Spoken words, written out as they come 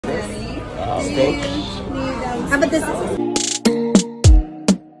Steak. How about this?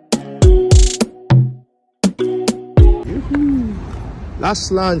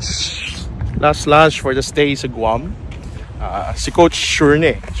 Last lunch for the stay sa Guam. Si Coach sure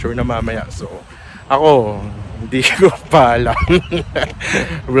na mamaya. So ako hindi ko pa alam.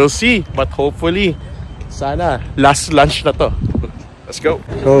 We'll see, but hopefully sana last lunch na to. Let's go.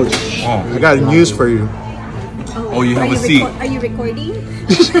 Coach, I got news for you. Oh, you have a seat. Are you recording?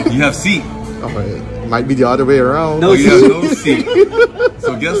 You have seat. Okay, might be the other way around. No, you have no seat.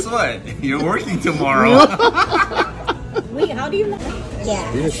 So guess what? You're working tomorrow. Wait, how do you know? Yeah,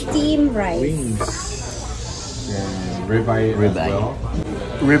 steam rice. Wings. And ribeye. Well.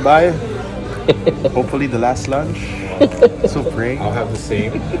 Ribeye. Hopefully the last lunch. So pray. I'll have the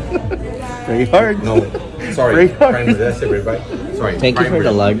same. Pray hard. No, sorry. Pray hard. Prime rib. Did I say ribeye? Sorry. Thank you for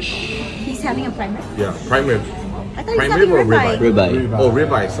the lunch. He's having a prime rib? Yeah, prime rib. I thought Prime he's rib having or ribeye. Ribeye. Oh,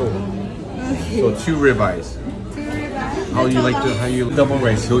 ribeye. So 2 ribeyes. How you like to? How you double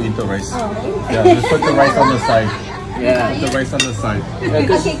rice? He'll eat the rice. Oh. Yeah, just put the rice on the side. Yeah. Put the rice on the side.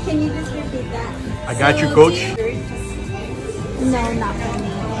 Okay, can you just repeat that? I got you, Coach. No, not for me.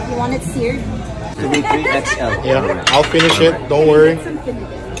 You want it seared? To be 3XL. Yeah, I'll finish it. Don't worry.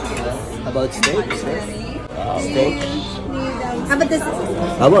 How about steak? Steak. How about this?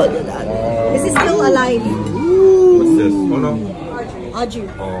 How about that? This is still alive. What's this? Oh no. Aju.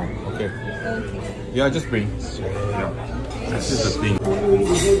 Oh, okay. Yeah, just bring. Yeah. This is the thing.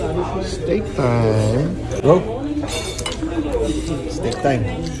 Steak time. Go. Steak time.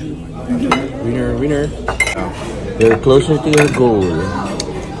 Winner. You're closer to your goal.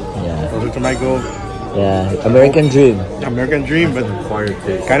 Yeah. Closer to my goal. Yeah. American dream. American dream, but Fire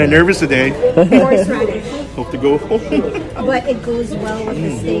taste. kind of nervous today. Horseradish. Hope to go home. But it goes well with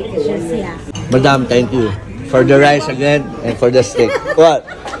the steak. It's just, yeah. Madam, thank you for the rice again and for the steak. What?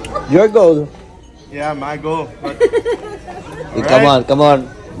 Your goal. Yeah, my goal. But Hey, come on.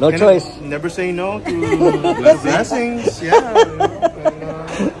 No choice. Never say no to blessings. Yeah.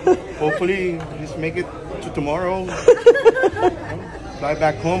 And, hopefully, just make it to tomorrow. Fly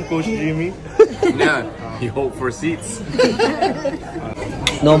back home, Coach Jimmy. Yeah, you hope for seats.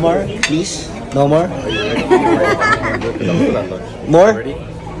 No more, please. No more. More.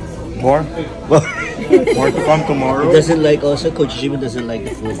 More to come tomorrow. He doesn't like also. Coach Jimmy doesn't like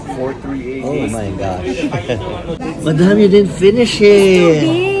the food. 4388. Oh my gosh. Madam, you didn't finish it. Too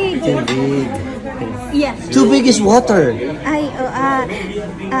big. Too big. Yes. Too big is water. Ay,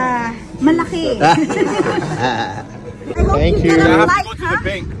 malaki. Thank you.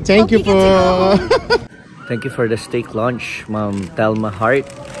 Thank you for. Thank you for the steak lunch, Ma'am Thelma Heart.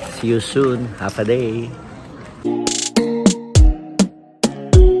 See you soon. Have a day.